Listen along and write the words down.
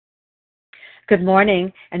Good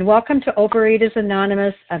morning, and welcome to Overeaters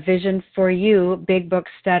Anonymous, A Vision for You Big Book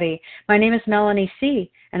Study. My name is Melanie C.,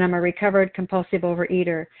 and I'm a recovered compulsive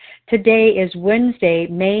overeater. Today is Wednesday,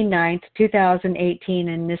 May 9th, 2018,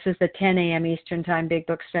 and this is the 10 a.m. Eastern Time Big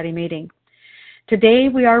Book Study meeting. Today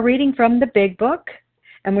we are reading from the Big Book,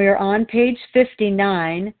 and we are on page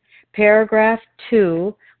 59, paragraph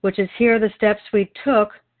 2, which is here the steps we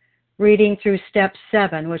took reading through step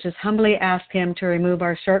 7, which is humbly ask Him to remove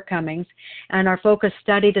our shortcomings. And our focus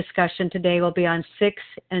study discussion today will be on 6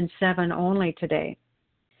 and 7 only today.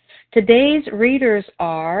 Today's readers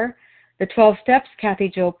are the 12 Steps, Kathy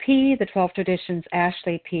Jo P., the 12 Traditions,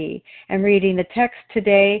 Ashley P., and reading the text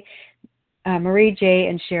today, Marie J.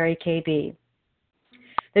 and Sherry K.B.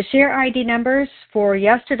 The share ID numbers for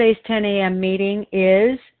yesterday's 10 a.m. meeting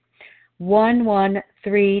is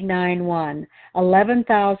 11391,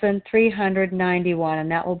 11,391,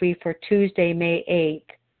 and that will be for Tuesday, May 8th,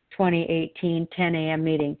 2018, 10 a.m.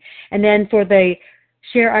 meeting. And then for the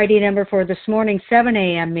share ID number for this morning, 7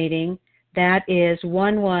 a.m. meeting, that is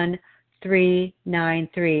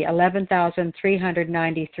 11393,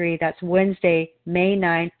 11,393. That's Wednesday, May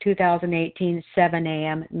 9th, 2018, 7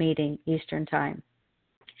 a.m. meeting, Eastern Time.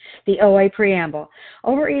 The OA Preamble.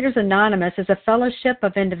 Overeaters Anonymous is a fellowship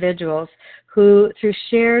of individuals who, through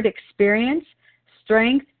shared experience,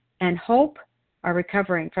 strength, and hope, are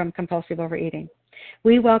recovering from compulsive overeating.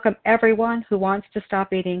 We welcome everyone who wants to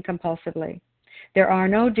stop eating compulsively. There are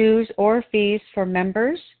no dues or fees for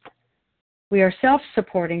members. We are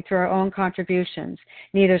self-supporting through our own contributions,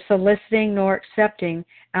 neither soliciting nor accepting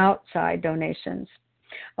outside donations.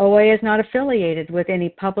 OA is not affiliated with any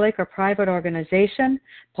public or private organization,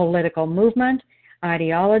 political movement,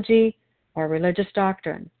 ideology, or religious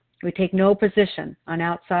doctrine. We take no position on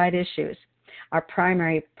outside issues. Our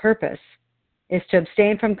primary purpose is to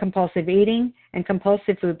abstain from compulsive eating and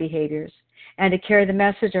compulsive food behaviors, and to carry the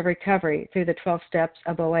message of recovery through the 12 steps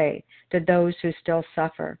of OA to those who still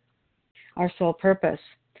suffer. Our sole purpose.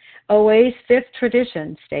 OA's 5th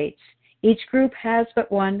tradition states, each group has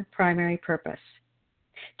but one primary purpose: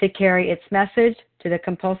 to carry its message to the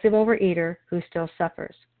compulsive overeater who still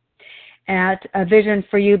suffers. At A Vision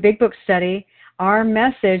for You Big Book Study, our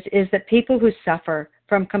message is that people who suffer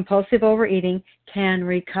from compulsive overeating can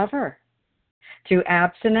recover through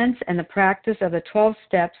abstinence and the practice of the 12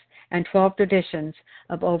 steps and 12 traditions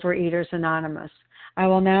of Overeaters Anonymous. I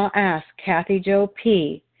will now ask Kathy Jo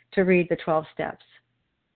P. to read the 12 steps.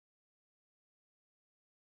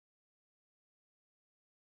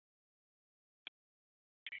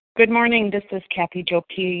 Good morning. This is Kathy Jo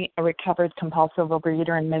P., a recovered compulsive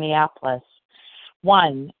overeater in Minneapolis.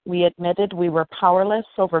 1. We admitted we were powerless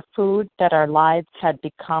over food, that our lives had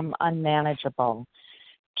become unmanageable.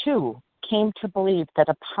 2. Came to believe that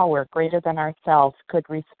a power greater than ourselves could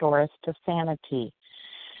restore us to sanity.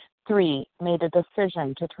 3. Made a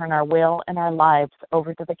decision to turn our will and our lives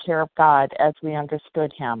over to the care of God as we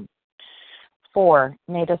understood Him. 4.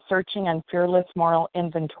 Made a searching and fearless moral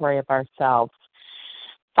inventory of ourselves.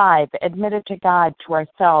 5. Admitted to God, to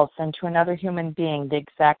ourselves, and to another human being the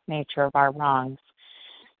exact nature of our wrongs.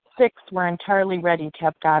 6. We're entirely ready to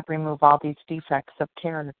have God remove all these defects of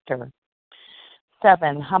character.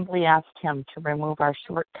 7. Humbly asked Him to remove our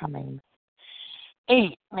shortcomings.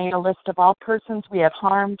 8. Made a list of all persons we had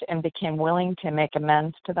harmed and became willing to make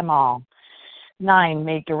amends to them all. 9.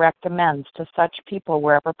 Made direct amends to such people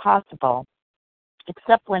wherever possible,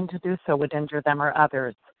 except when to do so would injure them or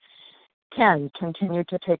others. 10. Continued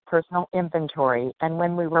to take personal inventory, and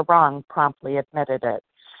when we were wrong, promptly admitted it.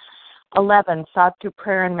 11. Sought through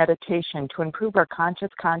prayer and meditation to improve our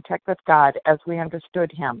conscious contact with God as we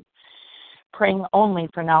understood Him, praying only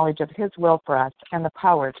for knowledge of His will for us and the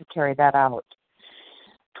power to carry that out.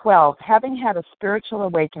 12. Having had a spiritual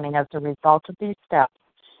awakening as a result of these steps,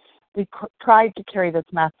 we tried to carry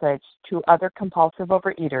this message to other compulsive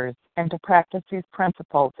overeaters and to practice these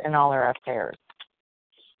principles in all our affairs.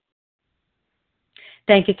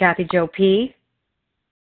 Thank you, Kathy Jo P.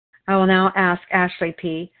 I will now ask Ashley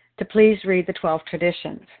P. to please read the 12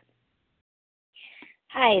 traditions.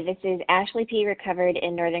 Hi, this is Ashley P., recovered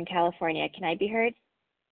in Northern California. Can I be heard?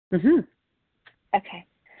 Mm-hmm. Okay.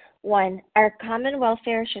 1. Our common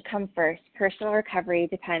welfare should come first. Personal recovery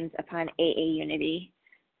depends upon AA unity.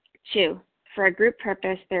 2. For a group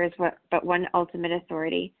purpose, there is but one ultimate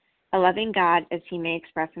authority, a loving God as He may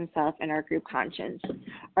express Himself in our group conscience.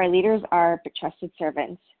 Our leaders are but trusted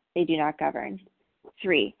servants. They do not govern.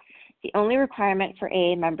 3. The only requirement for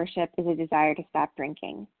AA membership is a desire to stop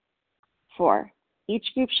drinking. 4.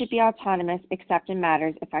 Each group should be autonomous except in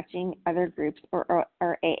matters affecting other groups or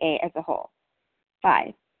AA as a whole.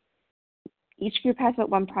 5. Each group has but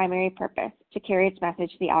one primary purpose, to carry its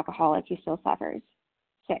message to the alcoholic who still suffers.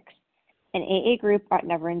 6. An AA group ought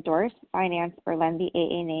never endorse, finance, or lend the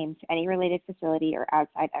AA name to any related facility or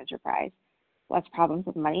outside enterprise, lest problems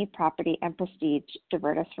with money, property, and prestige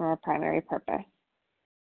divert us from our primary purpose.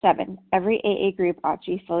 7. Every AA group ought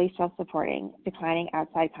to be fully self-supporting, declining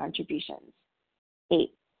outside contributions. 8.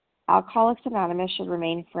 Alcoholics Anonymous should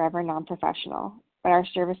remain forever non-professional, but our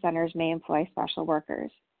service centers may employ special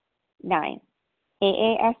workers. 9.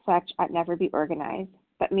 AA as such ought never be organized,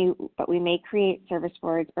 but we may create service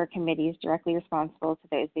boards or committees directly responsible to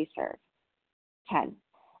those they serve. 10.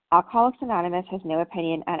 Alcoholics Anonymous has no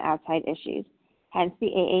opinion on outside issues, hence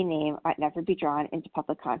the AA name ought never be drawn into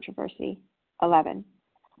public controversy. 11.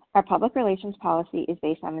 Our public relations policy is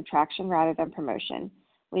based on attraction rather than promotion.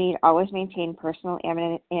 We need always maintain personal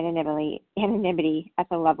anonymity at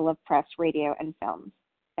the level of press, radio, and films.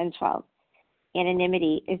 And 12.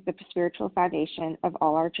 Anonymity is the spiritual foundation of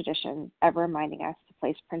all our traditions, ever reminding us to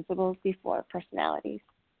place principles before personalities.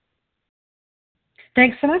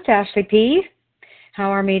 Thanks so much, Ashley P. How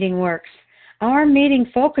our meeting works. Our meeting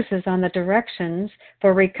focuses on the directions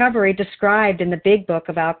for recovery described in the Big Book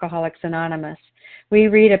of Alcoholics Anonymous. We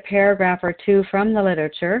read a paragraph or two from the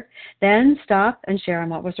literature, then stop and share on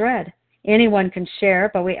what was read. Anyone can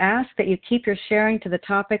share, but we ask that you keep your sharing to the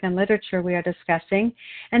topic and literature we are discussing,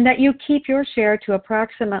 and that you keep your share to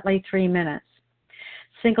approximately 3 minutes.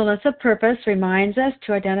 Singleness of purpose reminds us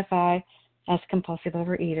to identify as compulsive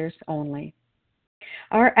overeaters only.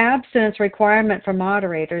 Our abstinence requirement for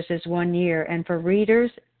moderators is 1 year, and for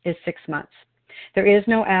readers is 6 months. There is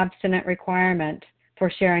no abstinent requirement for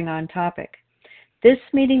sharing on topic. This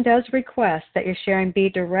meeting does request that your sharing be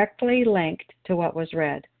directly linked to what was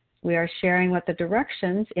read. We are sharing what the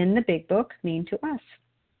directions in the Big Book mean to us.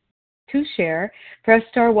 To share, press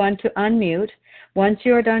star 1 to unmute. Once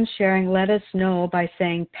you are done sharing, let us know by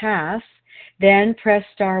saying pass, then press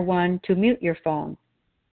star 1 to mute your phone.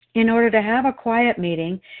 In order to have a quiet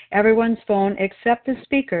meeting, everyone's phone except the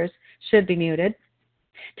speaker's should be muted.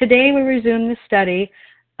 Today we resume the study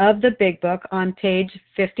of the Big Book on page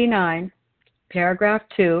 59, paragraph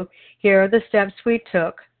 2. Here are the steps we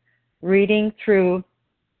took, reading through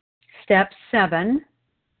step 7.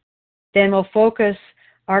 Then we'll focus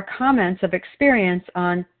our comments of experience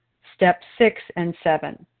on step 6 and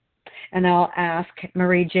 7. And I'll ask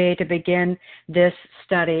Marie J. to begin this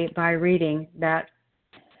study by reading that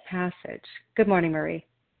passage. Good morning, Marie.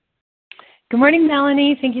 Good morning,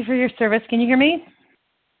 Melanie. Thank you for your service. Can you hear me?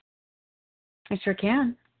 I sure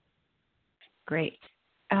can. Great.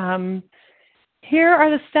 Here are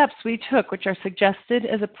the steps we took, which are suggested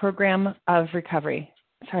as a program of recovery.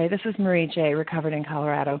 Sorry, this is Marie J., recovered in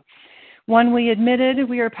Colorado. 1, we admitted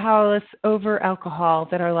we are powerless over alcohol,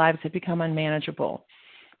 that our lives had become unmanageable.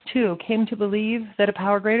 2, came to believe that a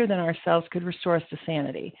power greater than ourselves could restore us to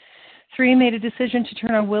sanity. 3, made a decision to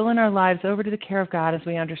turn our will and our lives over to the care of God as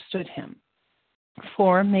we understood Him.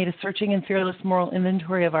 4, made a searching and fearless moral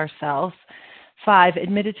inventory of ourselves. 5,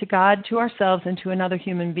 admitted to God, to ourselves, and to another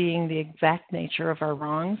human being the exact nature of our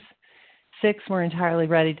wrongs. 6, we're entirely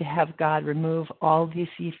ready to have God remove all these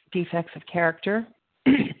defects of character.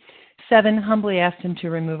 7, humbly asked Him to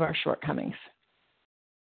remove our shortcomings.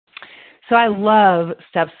 So I love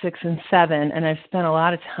steps 6 and 7, and I've spent a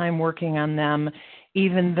lot of time working on them,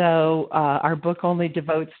 even though our book only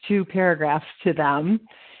devotes 2 paragraphs to them.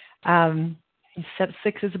 Step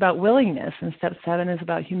 6 is about willingness, and step 7 is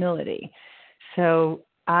about humility. So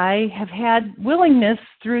I have had willingness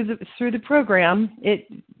through the program.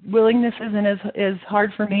 Willingness isn't as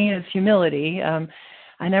hard for me as humility.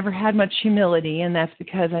 I never had much humility, and that's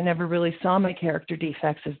because I never really saw my character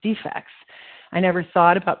defects as defects. I never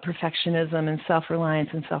thought about perfectionism and self-reliance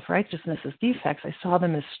and self-righteousness as defects. I saw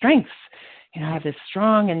them as strengths. I have this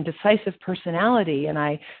strong and decisive personality, and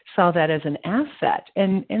I saw that as an asset.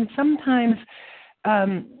 And sometimes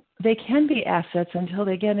they can be assets until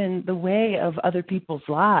they get in the way of other people's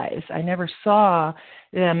lives. I never saw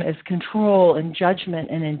them as control and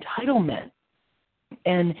judgment and entitlement.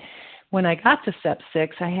 And when I got to step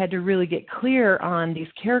 6, I had to really get clear on these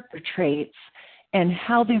character traits and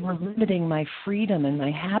how they were limiting my freedom and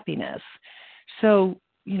my happiness. So,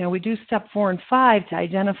 we do step 4 and 5 to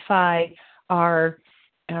identify our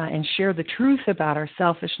and share the truth about our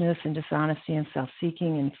selfishness and dishonesty and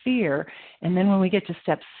self-seeking and fear. And then when we get to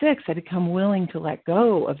step 6, I become willing to let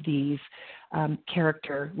go of these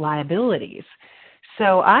character liabilities.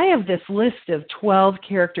 So I have this list of 12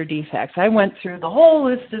 character defects. I went through the whole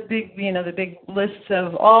list of the big lists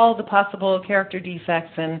of all the possible character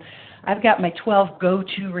defects, and I've got my 12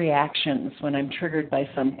 go-to reactions when I'm triggered by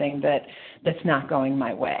something that's not going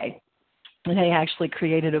my way. And I actually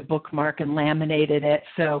created a bookmark and laminated it.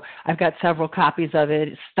 So I've got several copies of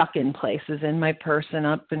it stuck in places in my purse and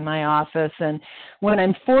up in my office. And when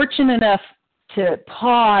I'm fortunate enough to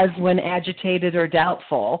pause when agitated or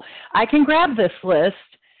doubtful, I can grab this list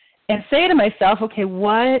and say to myself, okay,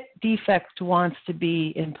 what defect wants to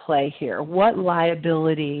be in play here? What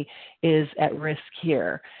liability is at risk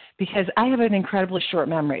here? Because I have an incredibly short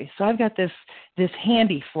memory. So I've got this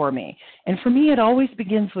handy for me. And for me, it always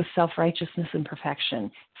begins with self-righteousness and perfection.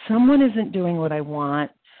 Someone isn't doing what I want,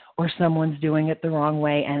 or someone's doing it the wrong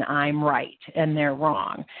way, and I'm right and they're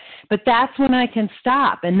wrong. But that's when I can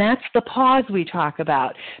stop, and that's the pause we talk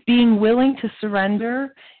about, being willing to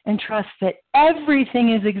surrender and trust that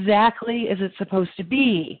everything is exactly as it's supposed to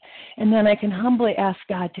be. And then I can humbly ask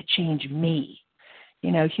God to change me.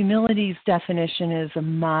 You know, humility's definition is a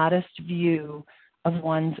modest view of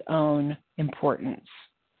one's own importance.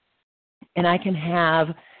 And I can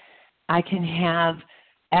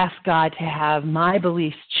ask God to have my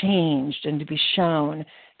beliefs changed and to be shown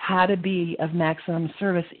how to be of maximum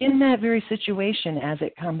service in that very situation as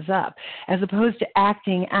it comes up, as opposed to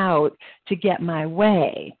acting out to get my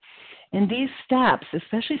way. And these steps,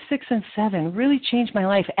 especially 6 and 7, really change my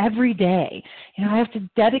life every day. You know, I have to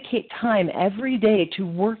dedicate time every day to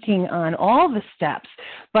working on all the steps,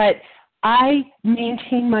 but I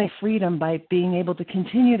maintain my freedom by being able to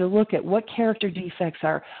continue to look at what character defects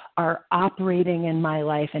are operating in my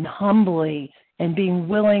life, and humbly and being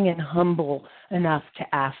willing and humble enough to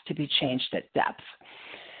ask to be changed at depth.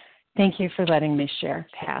 Thank you for letting me share.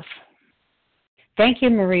 Pass. Thank you,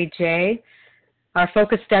 Marie J. Our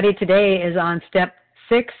focus study today is on Step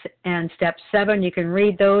 6 and Step 7. You can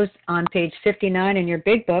read those on page 59 in your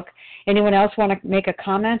big book. Anyone else want to make a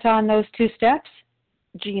comment on those 2 steps?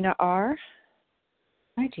 Gina R.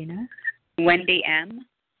 Hi, Gina. Wendy M.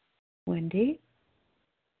 Wendy.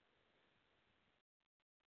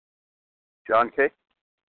 John K.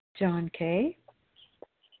 John K.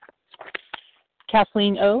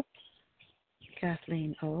 Kathleen O.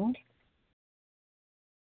 Kathleen O.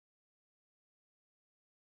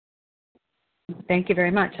 Thank you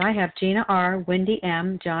very much. I have Gina R., Wendy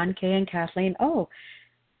M., John K., and Kathleen O.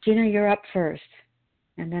 Gina, you're up first,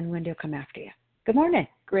 and then Wendy will come after you. Good morning.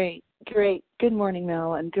 Great. Good morning,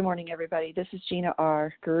 Mel, and good morning, everybody. This is Gina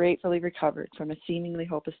R., gratefully recovered from a seemingly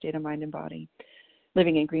hopeless state of mind and body,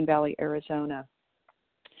 living in Green Valley, Arizona.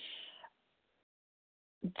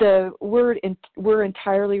 The word, we're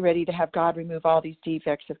entirely ready to have God remove all these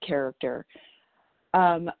defects of character.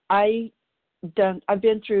 I've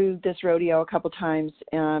been through this rodeo a couple times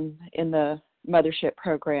in the mothership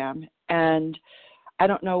program, and I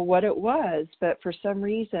don't know what it was, but for some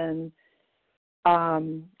reason,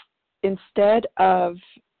 instead of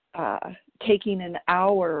taking an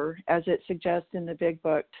hour, as it suggests in the big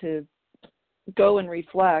book, to go and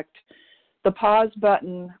reflect, the pause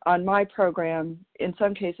button on my program in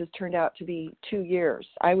some cases turned out to be 2 years.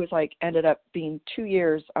 I ended up being 2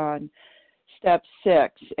 years on Step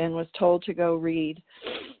 6 and was told to go read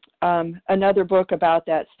another book about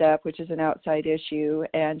that step, which is an outside issue,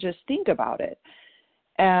 and just think about it.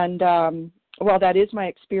 And while that is my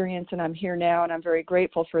experience and I'm here now and I'm very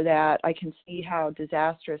grateful for that, I can see how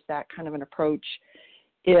disastrous that kind of an approach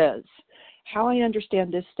is. How I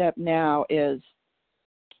understand this step now is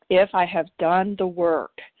if I have done the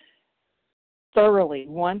work thoroughly,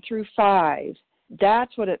 1 through 5,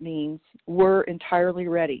 that's what it means we're entirely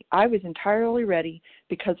ready. I was entirely ready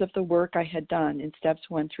because of the work I had done in steps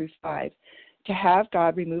 1 through 5 to have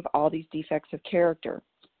God remove all these defects of character.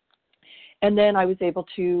 And then I was able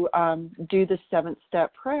to do the 7th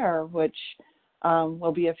step prayer, which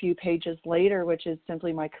will be a few pages later, which is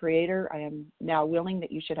simply, my Creator, I am now willing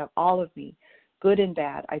that you should have all of me, good and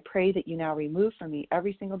bad. I pray that you now remove from me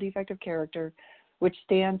every single defect of character which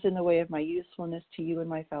stands in the way of my usefulness to you and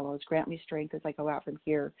my fellows. Grant me strength as I go out from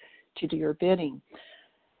here to do your bidding.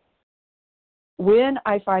 When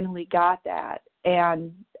I finally got that,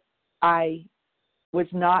 and I was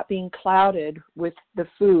not being clouded with the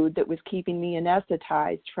food that was keeping me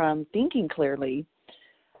anesthetized from thinking clearly,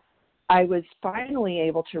 I was finally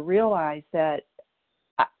able to realize that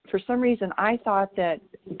for some reason I thought that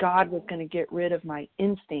God was going to get rid of my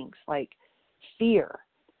instincts like fear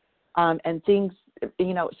and things,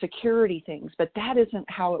 security things, but that isn't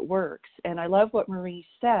how it works. And I love what Marie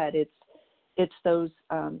said. It's those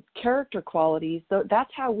character qualities.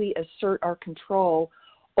 That's how we assert our control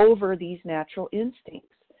over these natural instincts.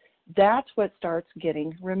 That's what starts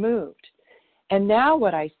getting removed. And now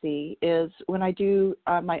what I see is when I do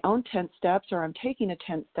my own 10 steps, or I'm taking a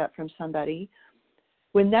 10th step from somebody,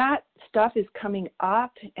 when that stuff is coming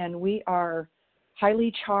up and we are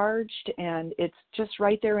highly charged and it's just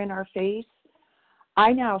right there in our face,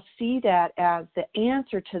 I now see that as the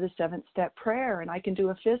answer to the 7-step prayer, and I can do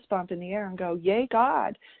a fist bump in the air and go, yay,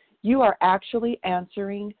 God, you are actually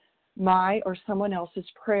answering my or someone else's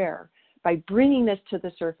prayer by bringing this to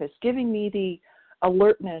the surface, giving me the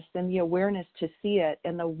alertness and the awareness to see it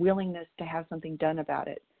and the willingness to have something done about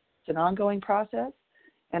it. It's an ongoing process,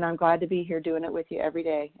 and I'm glad to be here doing it with you every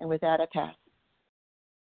day. And with that, I pass.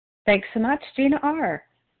 Thanks so much, Gina R.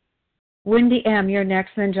 Wendy M., you're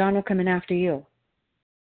next, and then John will come in after you.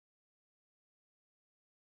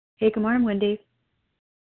 Hey, good morning, Wendy.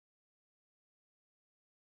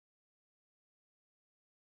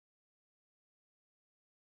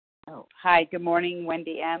 Oh, hi, good morning,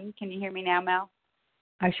 Wendy M. Can you hear me now, Mel?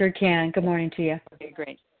 I sure can. Good morning to you. Okay,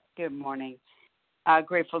 great. Good morning.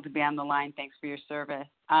 Grateful to be on the line. Thanks for your service.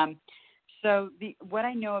 So what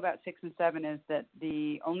I know about 6 and 7 is that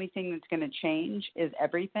the only thing that's going to change is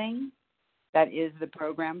everything. That is the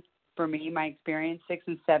program for me, my experience. 6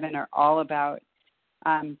 and 7 are all about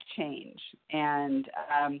change. And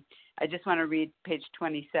I just want to read page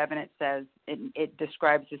 27. It says, it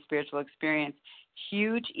describes the spiritual experience: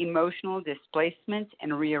 huge emotional displacements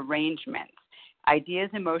and rearrangements. Ideas,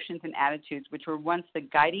 emotions, and attitudes which were once the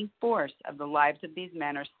guiding force of the lives of these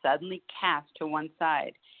men are suddenly cast to one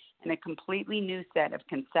side, and a completely new set of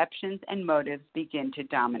conceptions and motives begin to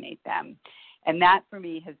dominate them. And that, for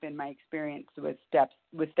me, has been my experience with step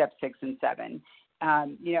 6 and 7.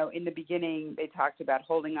 In the beginning, they talked about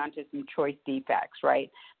holding on to some choice defects, right?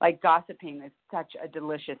 Like gossiping is such a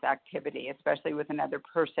delicious activity, especially with another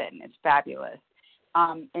person. It's fabulous.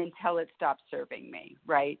 Until it stops serving me,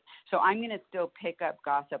 right? So I'm going to still pick up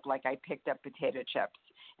gossip like I picked up potato chips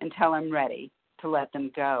until I'm ready to let them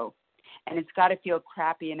go. And it's got to feel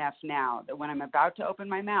crappy enough now that when I'm about to open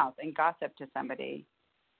my mouth and gossip to somebody,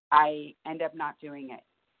 I end up not doing it.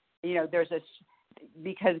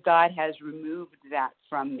 Because God has removed that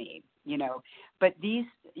from me, But these,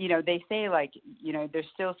 they say there's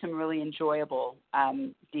still some really enjoyable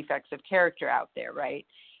defects of character out there, right?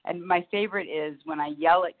 And my favorite is when I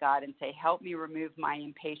yell at God and say, help me remove my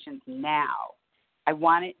impatience now. I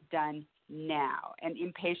want it done now. And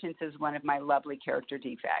impatience is one of my lovely character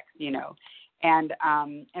defects, And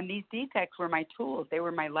these defects were my tools. They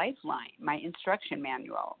were my lifeline, my instruction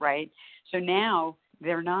manual, right? So now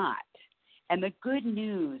they're not. And the good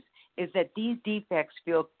news is that these defects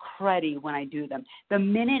feel cruddy when I do them. The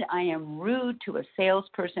minute I am rude to a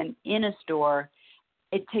salesperson in a store,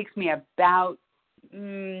 it takes me about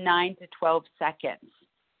 9 to 12 seconds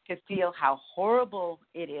to feel how horrible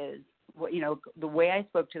it is. The way I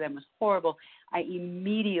spoke to them was horrible. I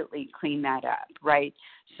immediately clean that up, right?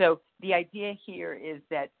 So the idea here is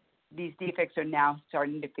that these defects are now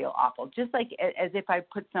starting to feel awful, just like as if I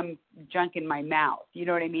put some junk in my mouth. You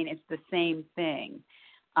know what I mean? It's the same thing.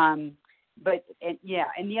 And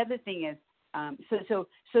the other thing is,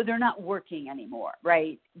 so they're not working anymore,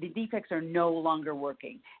 right? The defects are no longer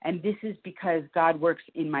working. And this is because God works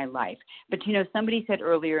in my life. But, somebody said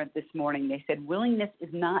earlier this morning, they said, willingness is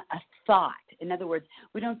not a thought. In other words,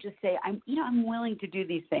 we don't just say, I'm willing to do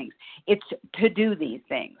these things. It's to do these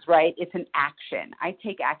things, right? It's an action. I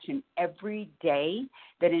take action every day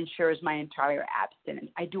that ensures my entire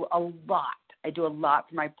abstinence. I do a lot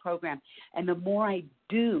for my program. And the more I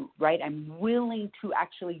do, right, I'm willing to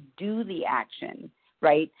actually do the action,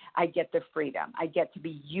 right, I get the freedom. I get to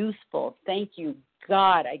be useful. Thank you,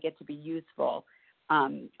 God, I get to be useful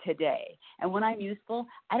today. And when I'm useful,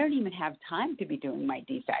 I don't even have time to be doing my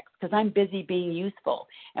defects because I'm busy being useful.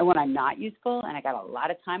 And when I'm not useful and I got a lot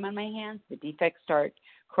of time on my hands, the defects start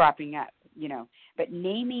cropping up, But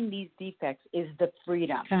naming these defects is the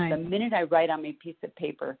freedom. The minute I write on my piece of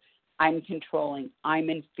paper, I'm controlling, I'm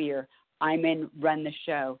in fear, I'm in run the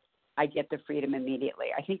show, I get the freedom immediately.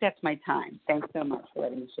 I think that's my time. Thanks so much for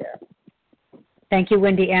letting me share. Thank you,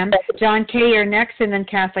 Wendy M. John K., you're next, and then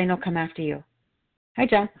Kathleen will come after you. Hi,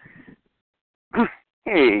 John.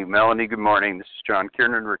 Hey, Melanie, good morning. This is John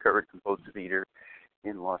Kiernan, recovered compulsive eater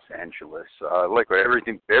in Los Angeles. Like what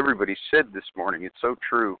everybody said this morning, it's so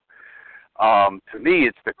true. To me,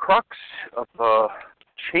 it's the crux of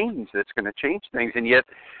change that's going to change things, and yet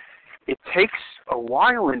it takes a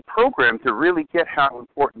while in program to really get how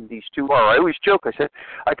important these two are. I always joke, I said,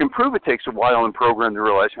 I can prove it takes a while in program to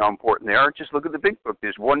realize how important they are. Just look at the big book.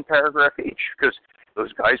 There's one paragraph each because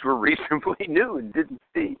those guys were reasonably new and didn't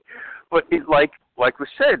see. But it, like was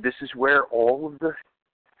said, this is where all of the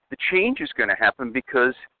change is going to happen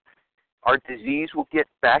because our disease will get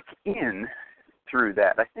back in through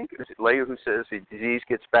that. I think it was Leah who says the disease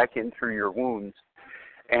gets back in through your wounds.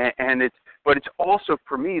 And it's but it's also,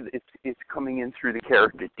 for me, it's coming in through the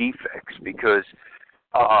character defects, because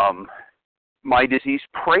my disease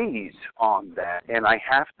preys on that, and I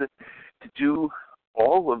have to do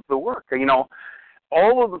all of the work. You know,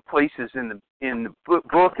 all of the places in the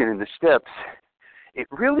book and in the steps, it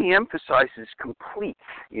really emphasizes complete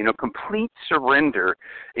surrender,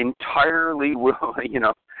 entirely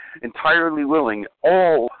willing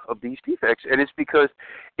all of these defects. And it's because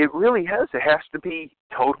it has to be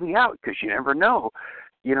totally out, because you never know.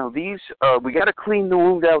 You know, these, we got to clean the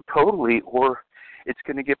wound out totally, or it's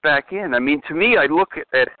going to get back in. I mean, to me, I look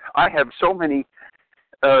at, I have so many,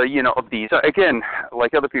 of these. Again,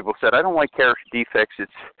 like other people said, I don't like character defects.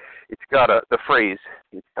 It's got the phrase,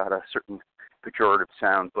 it's got a certain pejorative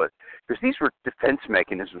sound, but because these were defense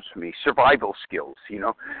mechanisms for me, survival skills,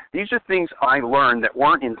 These are things I learned that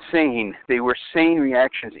weren't insane. They were sane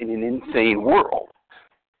reactions in an insane world.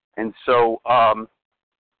 And so a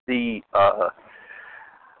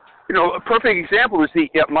perfect example is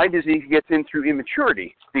my disease gets in through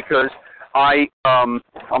immaturity, because I'm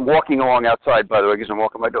walking along outside, by the way, because I'm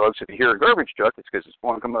walking my dogs. If you hear a garbage truck, it's because it's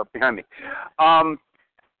one coming up behind me.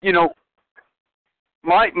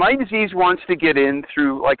 My disease wants to get in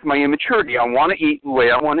through, like, my immaturity. I want to eat the way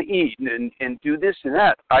I want to eat and do this and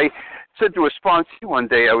that. I said to a sponsee one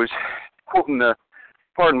day, I was quoting the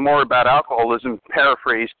Pardon More About Alcoholism,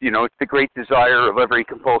 paraphrased, it's the great desire of every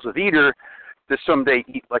compulsive eater to someday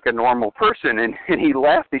eat like a normal person. And he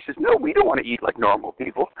laughed. He says, no, we don't want to eat like normal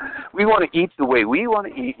people. We want to eat the way we want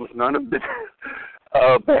to eat, with none of the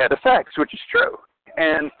bad effects, which is true.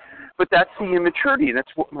 But that's the immaturity, and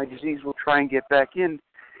that's what my disease will try and get back in.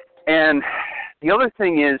 And the other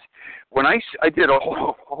thing is, when I did a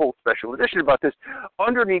whole special edition about this,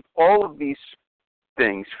 underneath all of these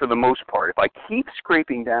things, for the most part, if I keep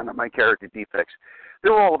scraping down at my character defects,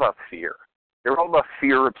 they're all about fear. They're all about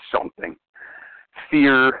fear of something.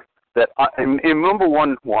 Fear that, and number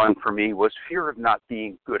one for me was fear of not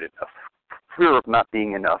being good enough, fear of not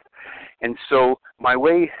being enough. And so my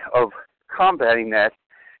way of combating that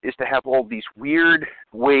is to have all these weird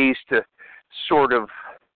ways to sort of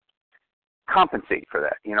compensate for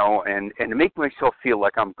that, and to make myself feel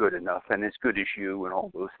like I'm good enough and as good as you and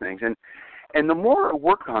all those things. And the more I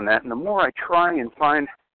work on that, and the more I try and find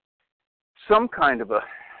some kind of a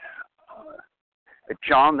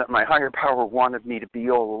John that my higher power wanted me to be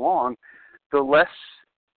all along, the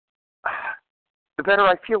better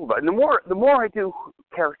I feel about it. And the more I do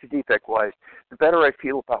character defect-wise, the better I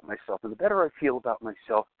feel about myself. And the better I feel about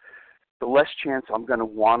myself, the less chance I'm going to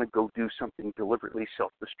want to go do something deliberately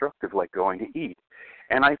self-destructive, like going to eat.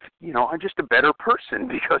 And I'm just a better person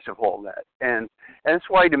because of all that. And that's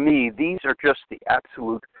why, to me, these are just the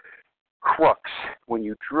absolute crux when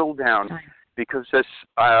you drill down. Because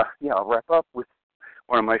I'll wrap up with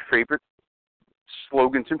one of my favorite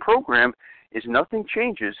slogans and program is nothing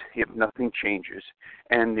changes if nothing changes.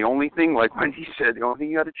 And the only thing, like Wendy said, the only thing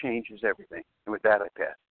you got to change is everything. And with that, I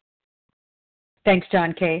pass. Thanks,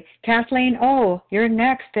 John K. Kathleen, you're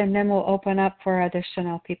next, and then we'll open up for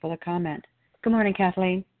additional people to comment. Good morning,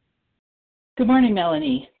 Kathleen. Good morning,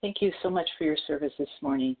 Melanie. Thank you so much for your service this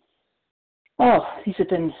morning. These have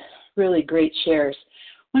been really great shares.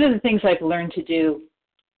 One of the things I've learned to do,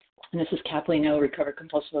 and this is Kathleen O, recovered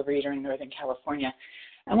compulsive overeater in Northern California,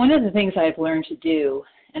 and one of the things I've learned to do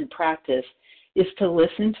and practice is to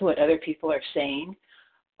listen to what other people are saying.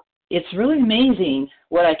 It's really amazing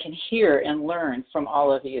what I can hear and learn from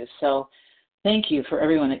all of you. So thank you for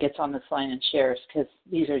everyone that gets on this line and shares, because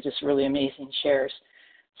these are just really amazing shares.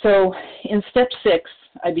 So in step 6,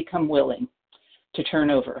 I become willing to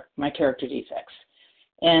turn over my character defects.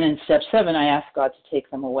 And in step 7, I ask God to take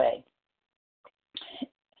them away.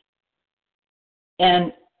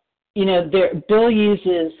 And, Bill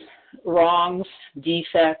uses wrongs,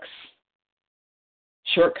 defects,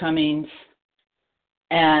 shortcomings,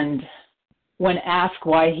 and when asked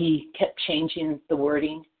why he kept changing the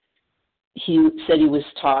wording, he said he was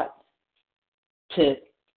taught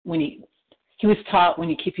when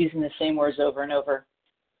you keep using the same words over and over,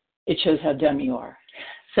 it shows how dumb you are.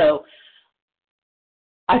 So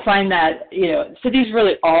I find that, so these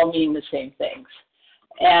really all mean the same things.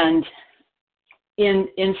 And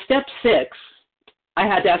in step 6, I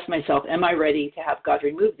had to ask myself, am I ready to have God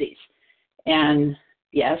remove these? And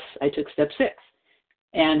yes, I took step 6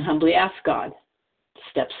 and humbly asked God,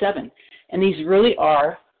 step 7. And these really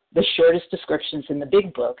are the shortest descriptions in the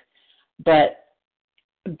big book. But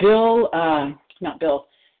Joe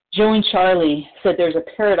and Charlie said there's a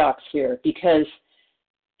paradox here, because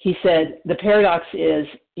he said the paradox is,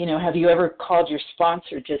 have you ever called your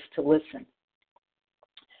sponsor just to listen?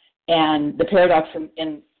 And the paradox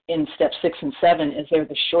in in step 6 and 7 is they're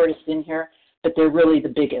the shortest in here, but they're really the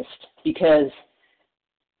biggest, because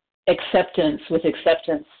acceptance,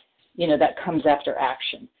 that comes after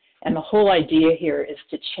action. And the whole idea here is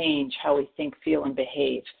to change how we think, feel, and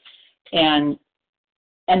behave. And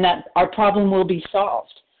that our problem will be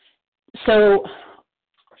solved. So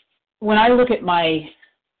when I look at my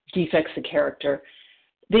defects of character,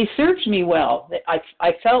 they served me well.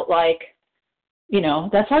 I felt like,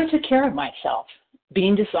 that's how I took care of myself.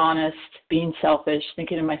 Being dishonest, being selfish,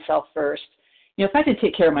 thinking of myself first. If I could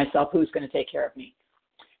take care of myself, who's going to take care of me?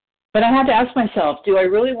 But I had to ask myself, do I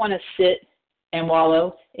really want to sit and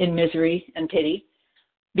wallow in misery and pity?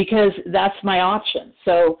 Because that's my option.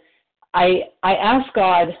 So I asked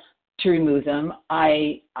God to remove them.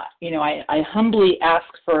 I humbly ask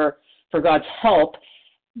for God's help.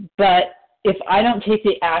 But if I don't take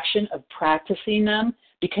the action of practicing them,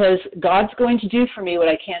 because God's going to do for me what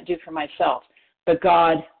I can't do for myself, but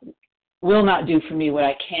God will not do for me what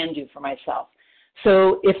I can do for myself.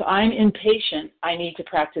 So if I'm impatient, I need to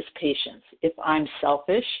practice patience. If I'm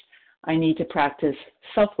selfish, I need to practice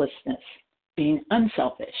selflessness, being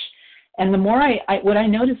unselfish. And the more what I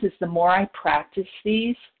notice is the more I practice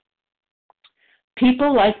these,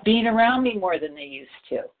 people like being around me more than they used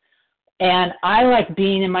to. And I like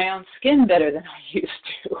being in my own skin better than I used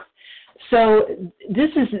to. So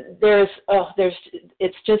it's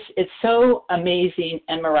so amazing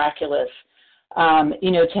and miraculous,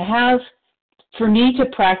 for me to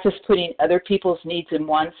practice putting other people's needs and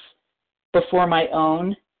wants before my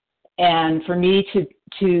own, and for me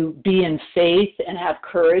to be in faith and have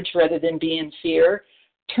courage rather than be in fear,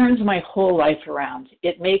 turns my whole life around.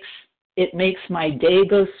 It makes my day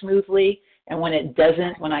go smoothly, and when it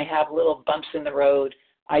doesn't, when I have little bumps in the road,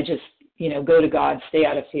 I just, go to God, stay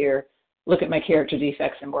out of fear, look at my character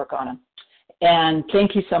defects and work on them. And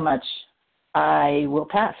thank you so much. I will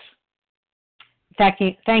pass. Thank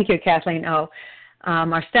you, Kathleen O.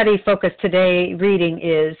 Our study focus today reading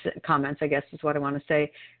is comments, I guess is what I want to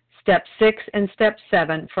say. Step 6 and Step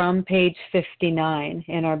 7 from page 59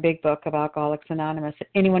 in our big book of Alcoholics Anonymous.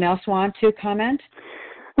 Anyone else want to comment?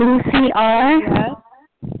 Lucy R. Yes.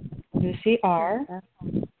 Lucy R.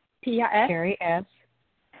 Pia S. Carrie S.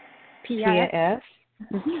 Pia S.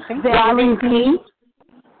 Valerie P.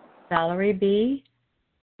 Valerie B.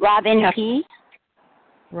 Robin P.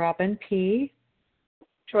 Robin P.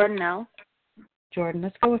 Jordan L. Jordan,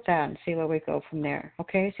 let's go with that and see where we go from there.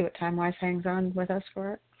 Okay, see what time-wise hangs on with us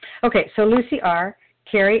for it. Okay, so Lucy R.,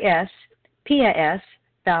 Carrie S., Pia S.,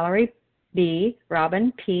 Valerie B.,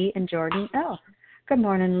 Robin P., and Jordan L. Good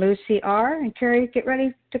morning, Lucy R., and Carrie, get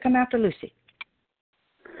ready to come after Lucy.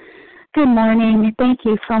 Good morning. Thank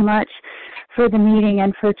you so much for the meeting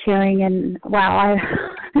and for sharing. And wow,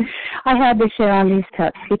 I had to share on these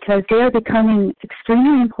tips because they are becoming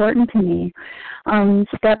extremely important to me.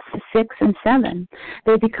 Steps 6 and 7,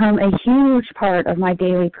 they become a huge part of my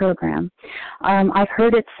daily program. I've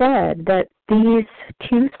heard it said that these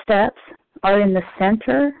 2 steps are in the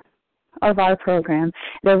center of our program.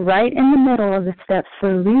 They're right in the middle of the steps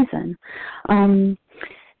for a reason.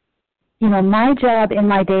 My job in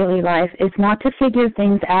my daily life is not to figure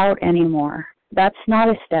things out anymore. That's not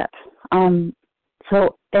a step.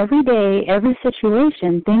 So every day, every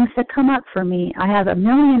situation, things that come up for me, I have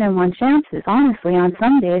 1,000,001 chances, honestly, on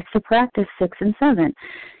some days to practice 6 and 7.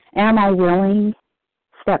 Am I willing?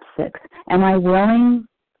 Step 6. Am I willing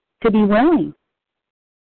to be willing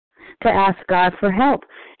to ask God for help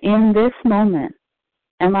in this moment?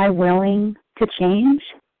 Am I willing to change?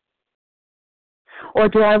 Or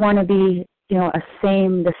do I want to be,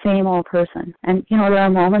 the same old person? And, there are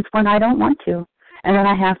moments when I don't want to. And then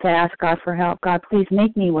I have to ask God for help. God, please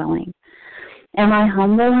make me willing. Am I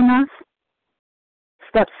humble enough?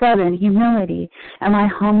 Step 7, humility. Am I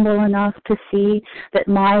humble enough to see that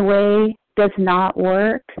my way does not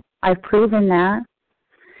work? I've proven that.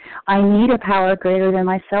 I need a power greater than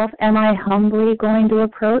myself. Am I humbly going to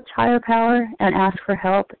approach higher power and ask for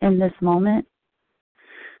help in this moment?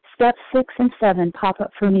 Steps 6 and 7 pop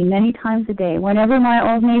up for me many times a day. Whenever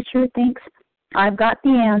my old nature thinks, I've got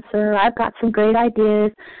the answer, I've got some great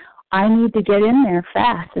ideas, I need to get in there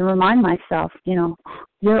fast and remind myself, your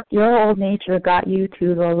old nature got you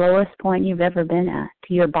to the lowest point you've ever been at,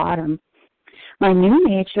 to your bottom. My new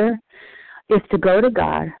nature is to go to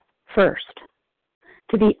God first,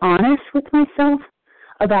 to be honest with myself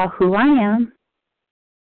about who I am,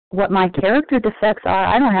 what my character defects are.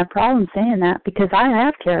 I don't have problems saying that because I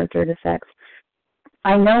have character defects.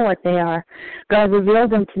 I know what they are. God revealed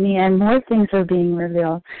them to me, and more things are being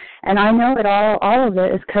revealed. And I know that all of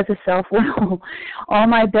it is because of self-will. All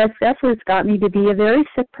my best efforts got me to be a very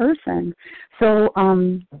sick person. So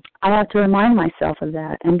I have to remind myself of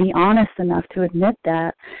that and be honest enough to admit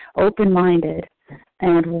that, open-minded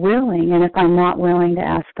and willing, and if I'm not willing, to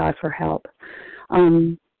ask God for help.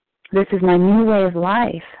 This is my new way of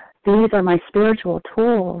life. These are my spiritual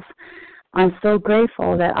tools. I'm so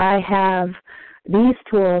grateful that I have these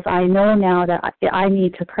tools. I know now that I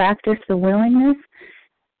need to practice the willingness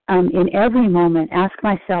in every moment. Ask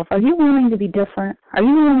myself, are you willing to be different? Are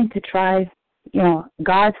you willing to try,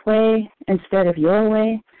 God's way instead of your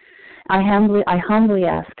way? I humbly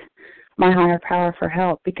ask my higher power for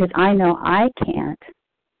help because I know I can't.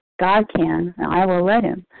 God can, and I will let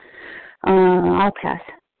him. I'll pass.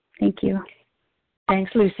 Thank you.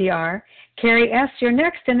 Thanks, Lucy R. Carrie S., you're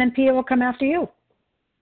next, and then Pia will come after you.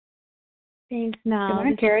 Thanks, Mel. Good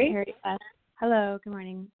morning, Carrie. Carrie S. Hello, good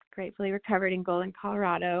morning. Gratefully recovered in Golden,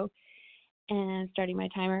 Colorado, and starting my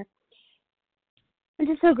timer. I'm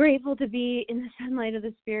just so grateful to be in the sunlight of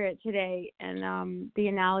the Spirit today. And the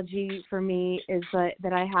analogy for me is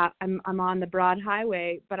that I'm on the broad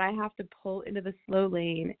highway, but I have to pull into the slow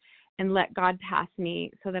lane and let God pass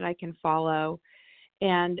me so that I can follow.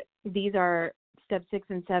 And these are step 6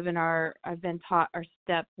 and 7 I've been taught are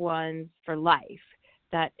step 1s for life.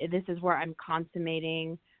 That this is where I'm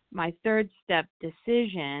consummating my 3rd step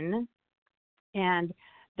decision, and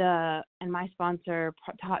my sponsor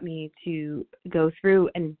taught me to go through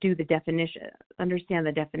and do the definition, understand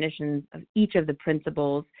the definitions of each of the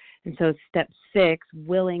principles. And so step 6,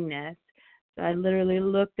 willingness. So I literally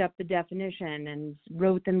looked up the definition and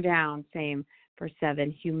wrote them down. Same for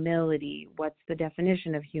 7, humility. What's the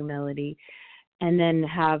definition of humility? And then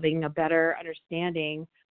having a better understanding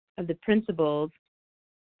of the principles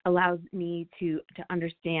allows me to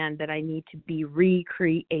understand that I need to be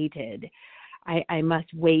recreated. I must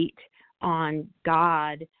wait on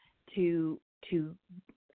God to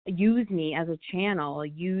use me as a channel,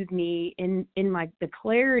 use me in the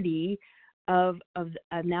clarity of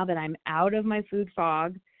now that I'm out of my food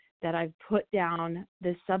fog, that I've put down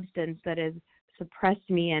this substance that has suppressed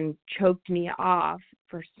me and choked me off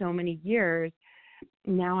for so many years.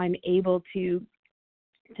 Now I'm able to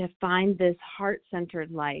find this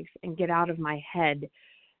heart-centered life and get out of my head.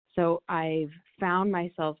 So I've found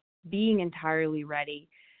myself being entirely ready.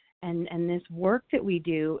 And this work that we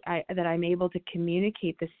do, that I'm able to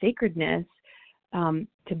communicate the sacredness,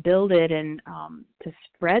 to build it and to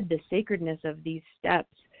spread the sacredness of these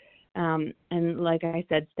steps. And like I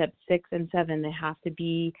said, step 6 and 7, they have to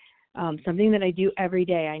be something that I do every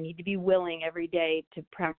day. I need to be willing every day to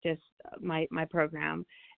practice my program.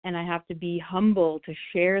 And I have to be humble to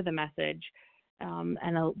share the message, and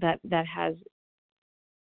that has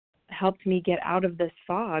helped me get out of this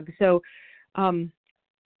fog. So,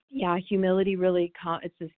 humility really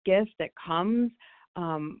it's this gift that comes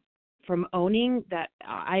from owning that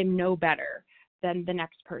I'm no better than the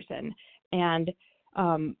next person, and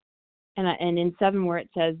in 7 where it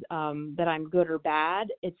says that I'm good or bad,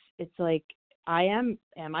 it's like, am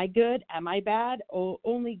I good? Am I bad?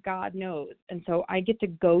 Only God knows. And so I get to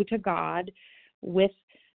go to God with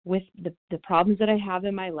the problems that I have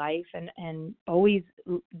in my life and always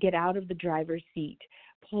get out of the driver's seat,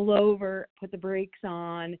 pull over, put the brakes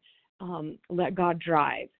on, let God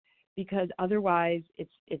drive, because otherwise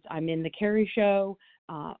it's I'm in the Carrie show.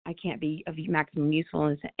 I can't be of maximum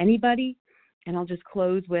usefulness to anybody. And I'll just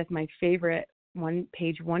close with my favorite one,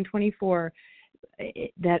 page 124,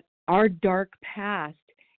 that our dark past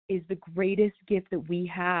is the greatest gift that we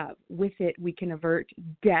have. With it, we can avert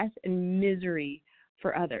death and misery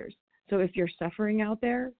for others. So if you're suffering out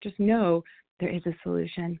there, just know there is a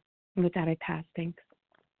solution. And with that, I pass. Thanks.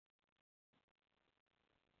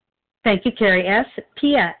 Thank you, Carrie S.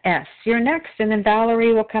 Pia S., you're next, and then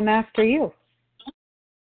Valerie will come after you.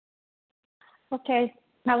 Okay.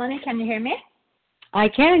 Melanie, can you hear me? I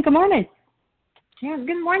can. Good morning. Yeah,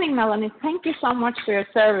 good morning, Melanie. Thank you so much for your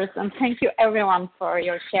service, and thank you, everyone, for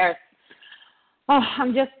your shares. Oh,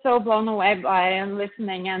 I'm just so blown away by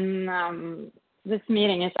listening, and this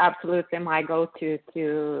meeting is absolutely my go-to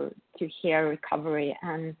to hear recovery.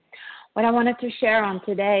 And what I wanted to share on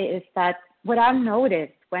today is that what I've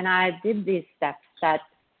noticed when I did these steps, that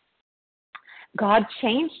God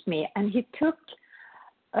changed me, and He took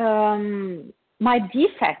my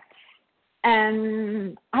defects.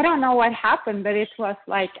 And I don't know what happened, but it was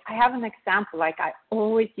like, I have an example. Like, I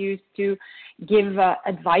always used to give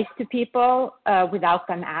advice to people without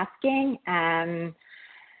them asking, and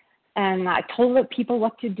I told people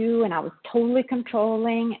what to do, and I was totally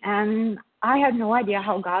controlling. And I had no idea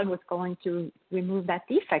how God was going to remove that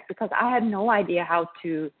defect, because I had no idea how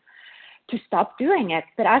to stop doing it.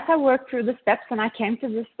 But as I worked through the steps and I came to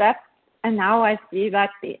the steps, and now I see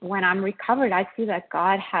that when I'm recovered, I see that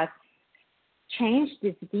God has changed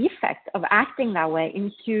this defect of acting that way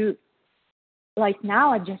into, like,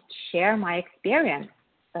 now I just share my experience,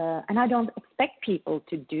 and I don't expect people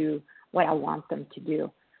to do what I want them to do,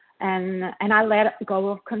 and I let go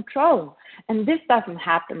of control. And this doesn't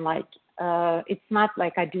happen like it's not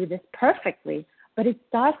like I do this perfectly, but it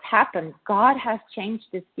does happen. God has changed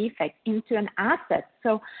this defect into an asset.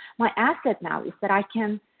 So my asset now is that I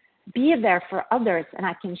can be there for others, and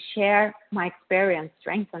I can share my experience,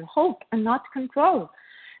 strength, and hope, and not control.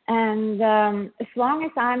 And as long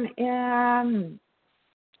as I'm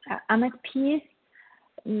at peace,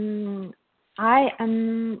 I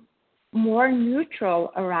am more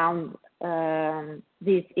neutral around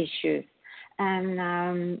these issues.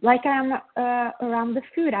 And like I'm around the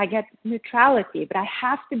food, I get neutrality, but I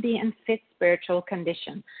have to be in fit spiritual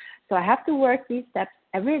condition. So I have to work these steps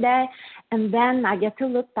every day, and then I get to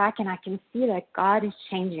look back and I can see that God is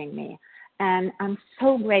changing me. And I'm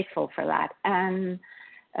so grateful for that. And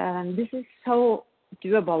this is so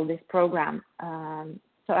doable, this program.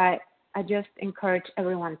 So I just encourage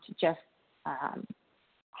everyone to just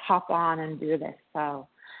hop on and do this. So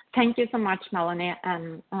thank you so much, Melanie,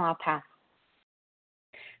 and I'll pass.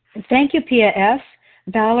 Thank you, Pia S.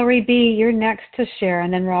 Valerie B., you're next to share,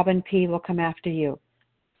 and then Robin P. will come after you.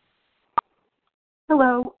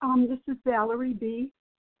 Hello, this is Valerie B.,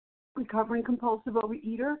 recovering compulsive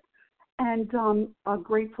overeater, and a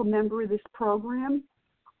grateful member of this program.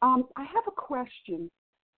 I have a question,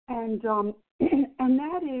 and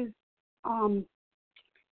that is,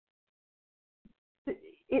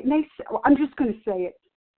 it may. I'm just going to say it.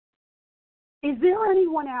 Is there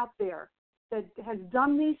anyone out there that has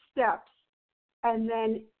done these steps and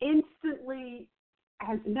then instantly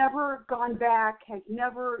has never gone back, has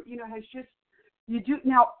never, has just, you do,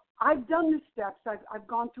 now I've done the steps, I've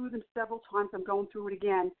gone through them several times, I'm going through it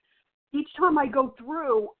again. Each time I go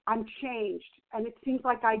through, I'm changed, and it seems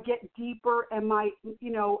like I get deeper, and my,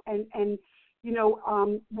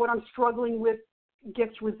 what I'm struggling with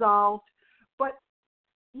gets resolved. But,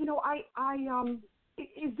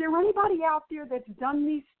 is there anybody out there that's done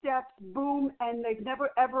these steps, boom, and they've never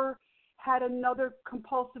ever had another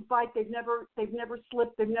compulsive bite? They've never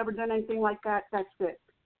slipped. They've never done anything like that. That's it.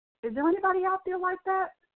 Is there anybody out there like that,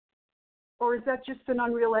 or is that just an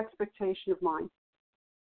unreal expectation of mine?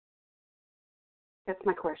 That's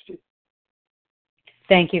my question.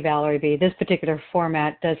 Thank you, Valerie B. This particular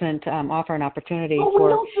format doesn't offer an opportunity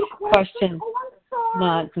for questions.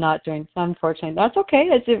 Not doing, unfortunately. That's okay.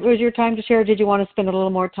 It was your time to share. Did you want to spend a little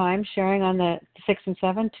more time sharing on the 6 and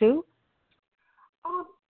 7 too?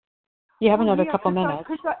 You have another couple minutes.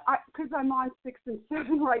 Because I'm on 6 and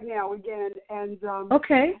 7 right now again, and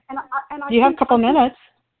okay. And I you have a couple minutes.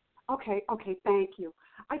 Okay. Thank you.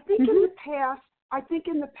 I think in the past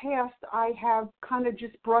I have kind of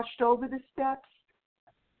just brushed over the steps.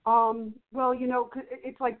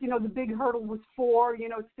 It's like, the big hurdle was 4,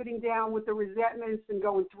 sitting down with the resentments and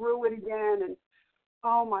going through it again. And,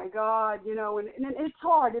 oh, my God, and it's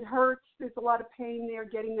hard. It hurts. There's a lot of pain there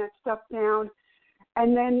getting that stuff down.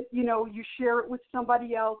 And then, you share it with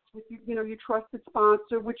somebody else, with, your trusted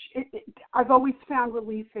sponsor, which I've always found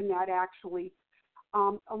relief in that, actually.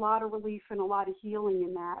 A lot of relief and a lot of healing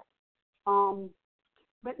in that.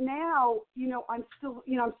 But now, I'm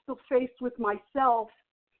still faced with myself,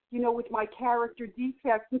 with my character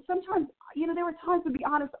defects. And sometimes, there are times, to be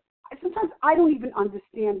honest, sometimes I don't even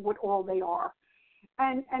understand what all they are.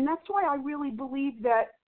 And that's why I really believe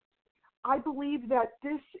that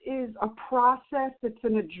this is a process. It's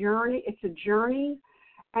a journey. It's a journey.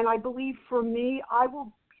 And I believe for me, I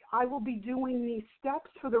will be doing these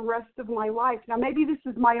steps for the rest of my life. Now, maybe this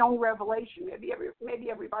is my own revelation. Maybe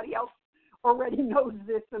everybody else already knows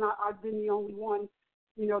this, and I've been the only one,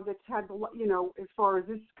 that's had the, as far as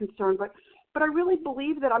this is concerned. But I really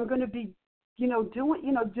believe that I'm going to be,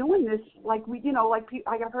 doing this like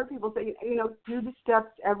I've heard people say, do the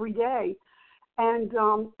steps every day, and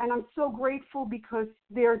I'm so grateful because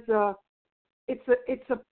it's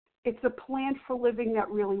a plan for living that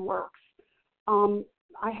really works.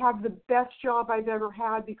 I have the best job I've ever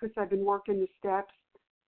had because I've been working the steps.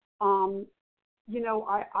 I'm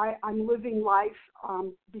living life.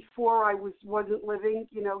 Before I wasn't living,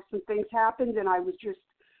 some things happened and I was just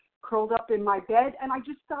curled up in my bed and I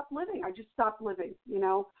just stopped living.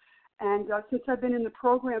 And since I've been in the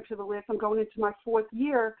program I'm going into my 4th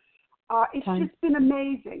year, it's just been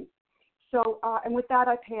amazing. So, and with that,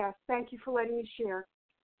 I pass. Thank you for letting me share.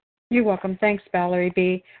 You're welcome. Thanks, Valerie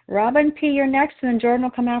B. Robin P., you're next, and then Jordan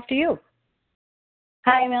will come after you.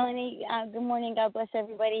 Hi, Melanie. Good morning. God bless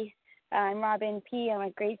everybody. I'm Robin P. I'm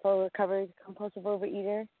a grateful, recovered, compulsive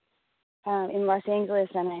overeater in Los Angeles,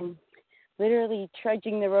 and I'm literally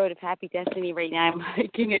trudging the road of happy destiny right now. I'm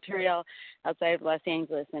hiking a trail outside of Los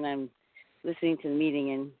Angeles, and I'm listening to the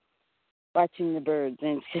meeting and watching the birds,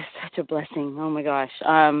 and it's just such a blessing. Oh, my gosh.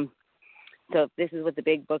 So this is what the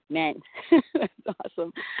big book meant. That's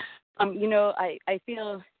awesome. I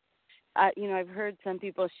feel, I've heard some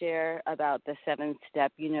people share about the 7th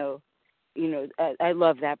step, I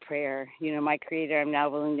love that prayer. My Creator, I'm now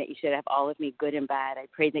willing that you should have all of me, good and bad. I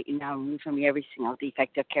pray that you now remove from me every single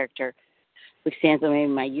defective character which stands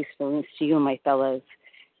in my usefulness to you and my fellows.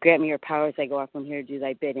 Grant me your power as I go out from here to do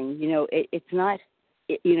thy bidding. It's not,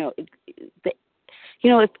 if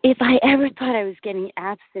I ever thought I was getting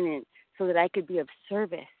abstinent so that I could be of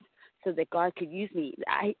service, so that God could use me,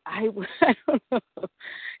 I don't know.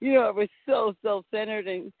 I was so self-centered,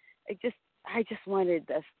 and I just wanted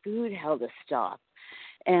the food hell to stop.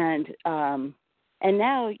 And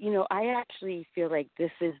now, I actually feel like this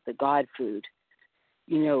is the God food.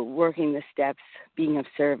 Working the steps, being of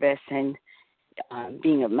service, and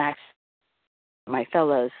being of max my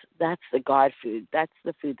fellows. That's the God food. That's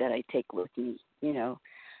the food that I take with me.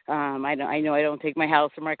 I know I don't take my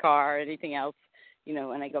house or my car or anything else.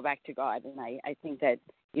 And I go back to God, and I think that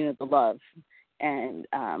the love and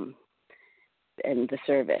the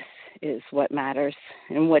service is what matters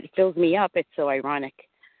and what fills me up. It's so ironic.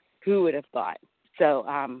 Who would have thought? So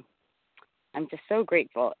I'm just so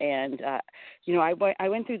grateful. And, I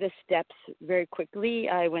went through the steps very quickly.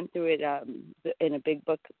 I went through it in a big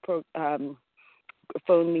book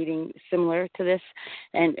phone meeting similar to this,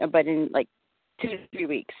 but in like 2 to 3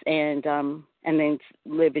 weeks, and then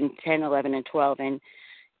live in 10, 11, and 12. And,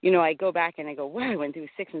 I go back and I go, wow, I went through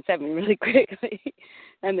 6 and 7 really quickly.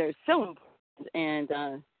 And they're so important. And,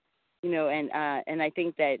 and I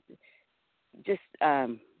think that just,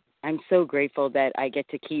 I'm so grateful that I get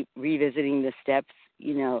to keep revisiting the steps,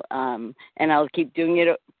 and I'll keep doing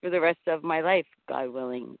it for the rest of my life, God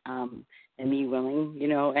willing, and me willing,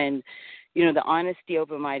 and, the honesty,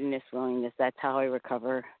 open-mindedness, willingness, that's how I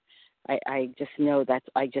recover. I just know that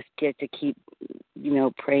I just get to keep,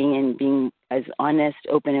 praying and being as honest,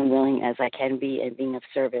 open, and willing as I can be, and being of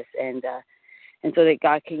service, and so that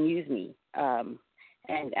God can use me.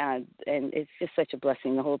 And it's just such a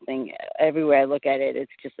blessing, the whole thing. Everywhere I look at it,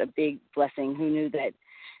 it's just a big blessing. Who knew that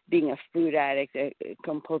being a food addict, a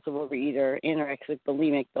compulsive overeater, anorexic,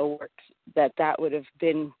 bulimic, the works, that would have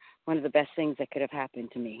been one of the best things that could have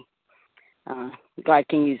happened to me. God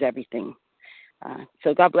can use everything.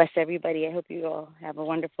 So God bless everybody. I hope you all have a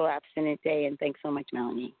wonderful abstinent day, and thanks so much,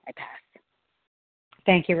 Melanie. I pass.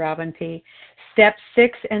 Thank you, Robin P. Steps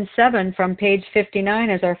 6 and 7 from page 59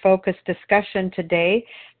 is our focus discussion today.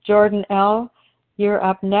 Jordan L., you're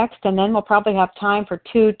up next, and then we'll probably have time for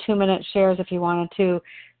 2 2-minute shares if you wanted to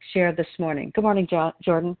share this morning. Good morning,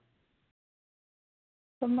 Jordan.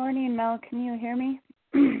 Good morning, Mel. Can you hear me?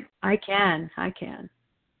 I can.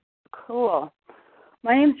 Cool.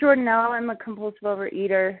 My name's Jordan L. I'm a compulsive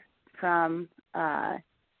overeater from the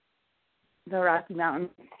Rocky Mountains,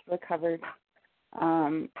 recovered.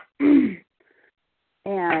 And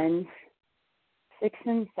 6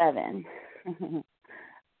 and 7.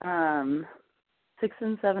 6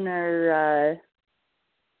 and 7 are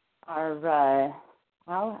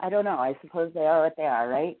well, I don't know. I suppose they are what they are,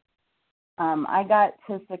 right? I got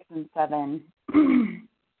to 6 and 7,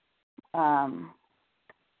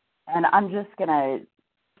 and I'm just gonna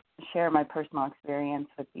share my personal experience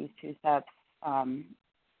with these 2 steps. A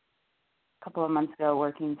couple of months ago,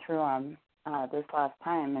 working through them this last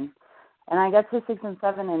time, and I got to 6 and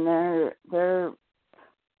 7, and there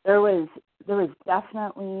was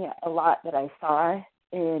definitely a lot that I saw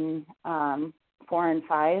in 4 and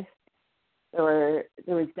 5. There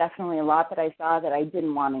was definitely a lot that I saw that I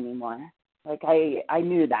didn't want anymore. Like I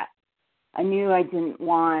knew that. I knew I didn't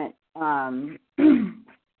want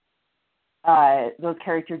those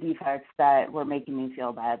character defects that were making me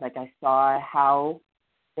feel bad. Like I saw how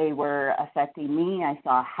they were affecting me. I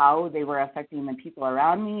saw how they were affecting the people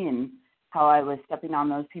around me, and how I was stepping on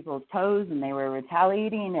those people's toes and they were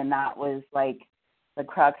retaliating, and that was like the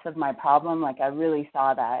crux of my problem. Like I really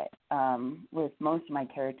saw that with most of my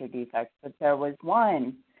character defects. But there was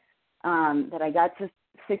one that I got to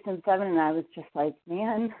 6 and 7, and I was just like,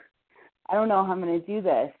 man, I don't know how I'm going to do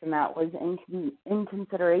this. And that was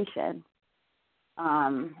inconsideration.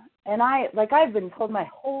 And I've been told my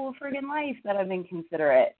whole friggin' life that I've been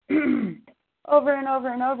considerate over and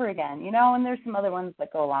over and over again, and there's some other ones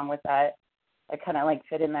that go along with that. kind of like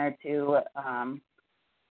fit in there too.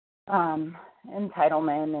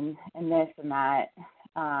 Entitlement and this and that.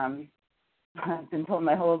 I've been told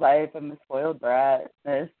my whole life I'm a spoiled brat,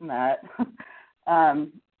 this and that.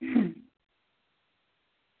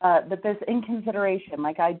 But this inconsideration,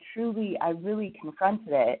 like I really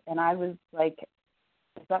confronted it, and I was like,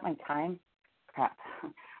 is that my time? Crap.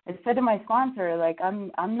 I said to my sponsor, like,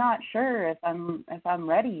 I'm not sure if I'm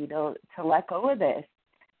ready to let go of this,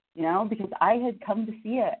 because I had come to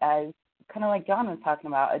see it as kind of like John was talking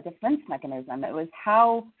about, a defense mechanism. It was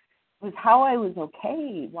how I was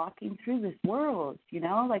okay walking through this world,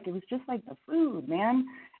 like it was just like the food, man.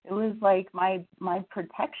 It was like my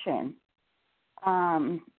protection.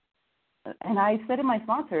 And I said to my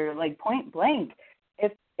sponsor, like point blank,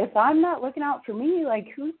 if I'm not looking out for me, like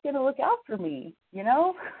who's gonna look out for me?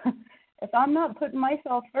 If I'm not putting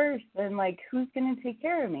myself first, then like who's gonna take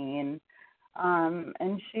care of me?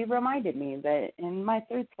 And she reminded me that in my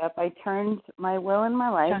third step, I turned my will and my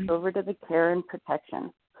life over to the care and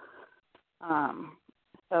protection.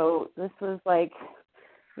 So this was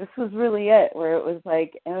really it, where it was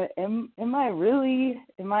like, am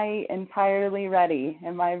I entirely ready?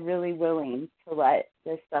 Am I really willing to let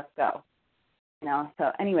this stuff go?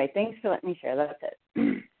 So anyway, thanks for letting me share. That's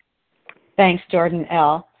it. Thanks, Jordan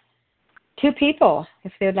L. 2 people,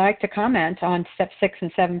 if they'd like to comment on step 6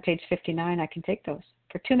 and 7, page 59, I can take those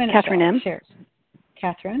for 2 minutes. Catherine M. Shares.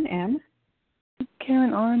 Catherine M.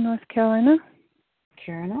 Karen R., North Carolina.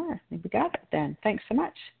 Karen R. We got it then. Thanks so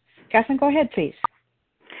much. Catherine, go ahead, please.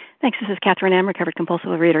 Thanks. This is Catherine M., recovered compulsive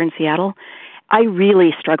overeater in Seattle. I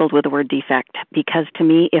really struggled with the word defect because to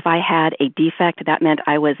me, if I had a defect, that meant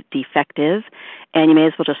I was defective, and you may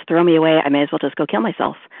as well just throw me away. I may as well just go kill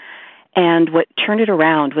myself. And what turned it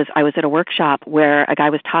around was I was at a workshop where a guy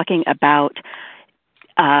was talking about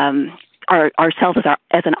ourselves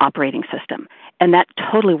as an operating system. And that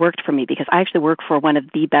totally worked for me because I actually work for one of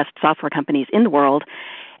the best software companies in the world.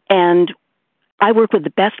 And I work with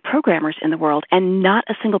the best programmers in the world, and not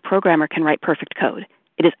a single programmer can write perfect code.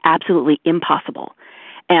 It is absolutely impossible.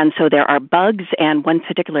 And so there are bugs, and one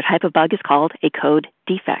particular type of bug is called a code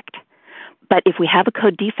defect. But if we have a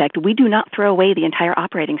code defect, we do not throw away the entire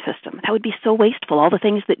operating system. That would be so wasteful. All the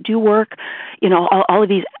things that do work, all of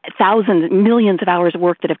these thousands, millions of hours of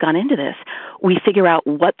work that have gone into this, we figure out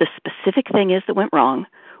what the specific thing is that went wrong.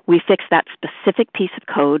 We fix that specific piece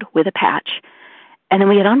of code with a patch, and then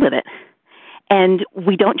we get on with it. And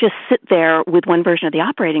we don't just sit there with one version of the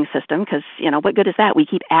operating system because, what good is that? We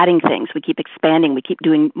keep adding things. We keep expanding. We keep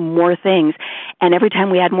doing more things. And every time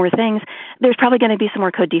we add more things, there's probably going to be some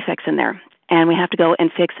more code defects in there. And we have to go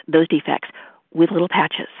and fix those defects with little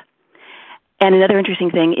patches. And another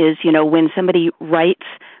interesting thing is, when somebody writes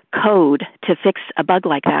code to fix a bug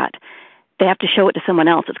like that, they have to show it to someone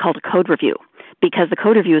else. It's called a code review because the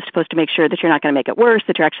code review is supposed to make sure that you're not going to make it worse,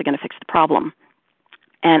 that you're actually going to fix the problem.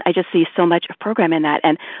 And I just see so much of program in that.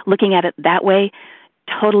 And looking at it that way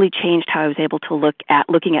totally changed how I was able to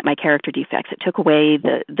looking at my character defects. It took away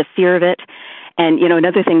the fear of it. And,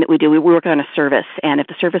 another thing that we do, we work on a service. And if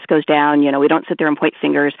the service goes down, we don't sit there and point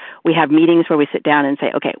fingers. We have meetings where we sit down and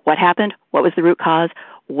say, okay, what happened? What was the root cause?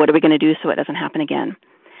 What are we going to do so it doesn't happen again?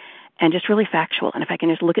 And just really factual. And if I can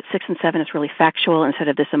just look at 6 and 7, it's really factual instead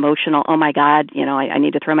of this emotional, oh, my God, I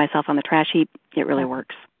need to throw myself on the trash heap. It really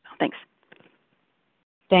works. Thanks.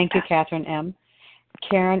 Thank you, Catherine M.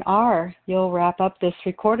 Karen R., you'll wrap up this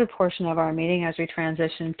recorded portion of our meeting as we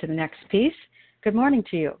transition to the next piece. Good morning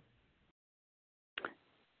to you.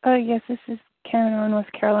 Yes, this is Karen R., North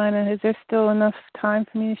Carolina. Is there still enough time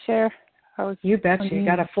for me to share? You betcha. You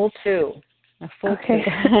got a full 2. Okay.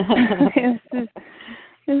 This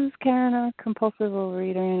is Karen R., compulsive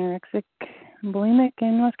overeater, anorexic, bulimic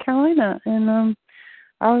in North Carolina. And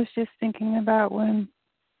I was just thinking about when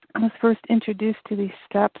I was first introduced to these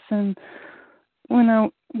steps, and when I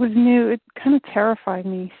was new, it kind of terrified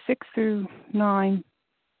me. 6 through 9,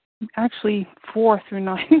 actually 4 through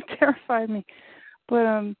 9 terrified me.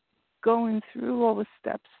 But going through all the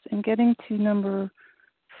steps and getting to number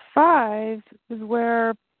 5 is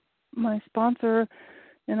where my sponsor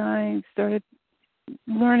and I started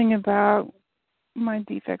learning about my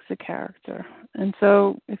defects of character. And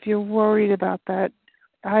so if you're worried about that,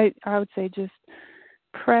 I would say just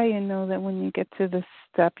pray and know that when you get to this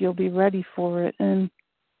step, you'll be ready for it. And,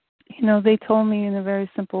 they told me in a very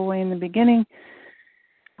simple way in the beginning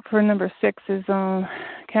for number 6 is,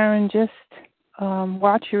 Karen, just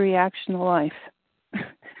watch your reaction to life.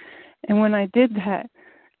 And when I did that,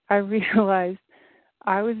 I realized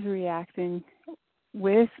I was reacting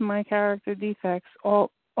with my character defects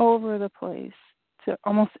all over the place to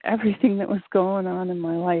almost everything that was going on in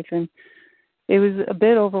my life. And it was a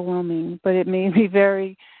bit overwhelming, but it made me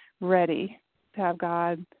very ready to have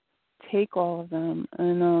God take all of them.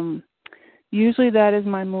 And usually that is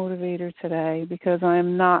my motivator today, because I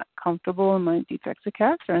am not comfortable in my defects of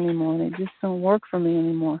character anymore. They just don't work for me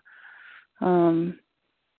anymore. And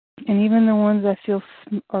even the ones I feel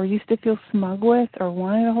or used to feel smug with or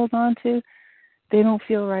wanted to hold on to, they don't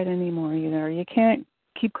feel right anymore either. You can't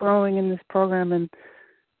keep growing in this program and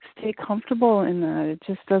stay comfortable in that. It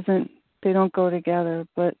just doesn't, they don't go together.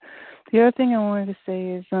 But the other thing I wanted to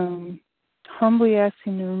say is humbly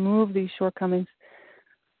asking to remove these shortcomings.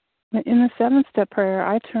 In the 7-step prayer,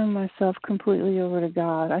 I turn myself completely over to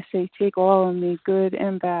God. I say, take all of me, good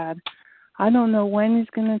and bad. I don't know when He's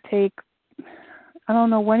going to take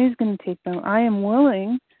them. I am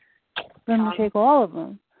willing for Him to take all of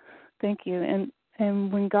them. Thank you.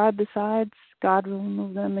 And when God decides, God will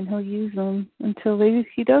remove them, and He'll use them until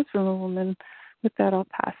He does remove them. And with that, I'll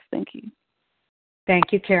pass. Thank you.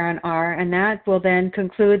 Thank you, Karen R. And that will then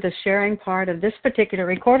conclude the sharing part of this particular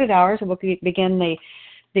recorded hours. We'll begin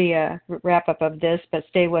the wrap-up of this, but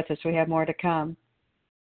stay with us. We have more to come.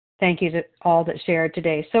 Thank you to all that shared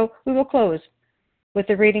today. So we will close with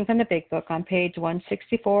the reading from the Big Book on page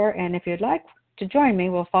 164. And if you'd like to join me,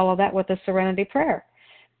 we'll follow that with a Serenity Prayer.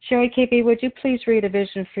 Sherry KB, would you please read A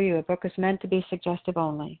Vision for You? A book is meant to be suggestive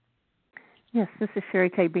only. Yes, this is Sherry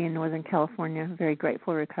KB in Northern California, very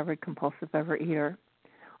grateful, recovered, compulsive overeater.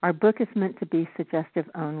 Our book is meant to be suggestive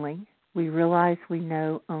only. We realize we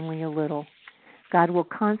know only a little. God will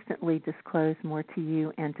constantly disclose more to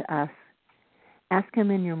you and to us. Ask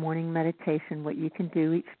Him in your morning meditation what you can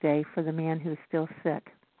do each day for the man who is still sick.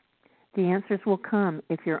 The answers will come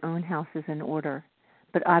if your own house is in order,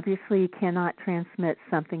 but obviously you cannot transmit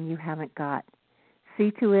something you haven't got.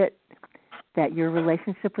 See to it that your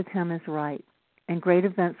relationship with Him is right, and great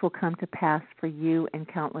events will come to pass for you and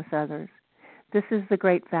countless others. This is the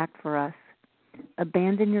great fact for us.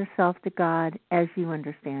 Abandon yourself to God as you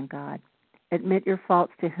understand God. Admit your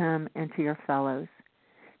faults to Him and to your fellows.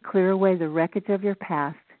 Clear away the wreckage of your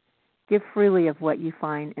past. Give freely of what you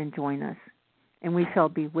find and join us. And we shall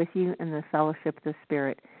be with you in the fellowship of the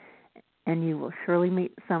Spirit. And you will surely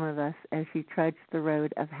meet some of us as you trudge the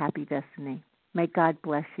road of happy destiny. May God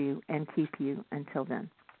bless you and keep you until then.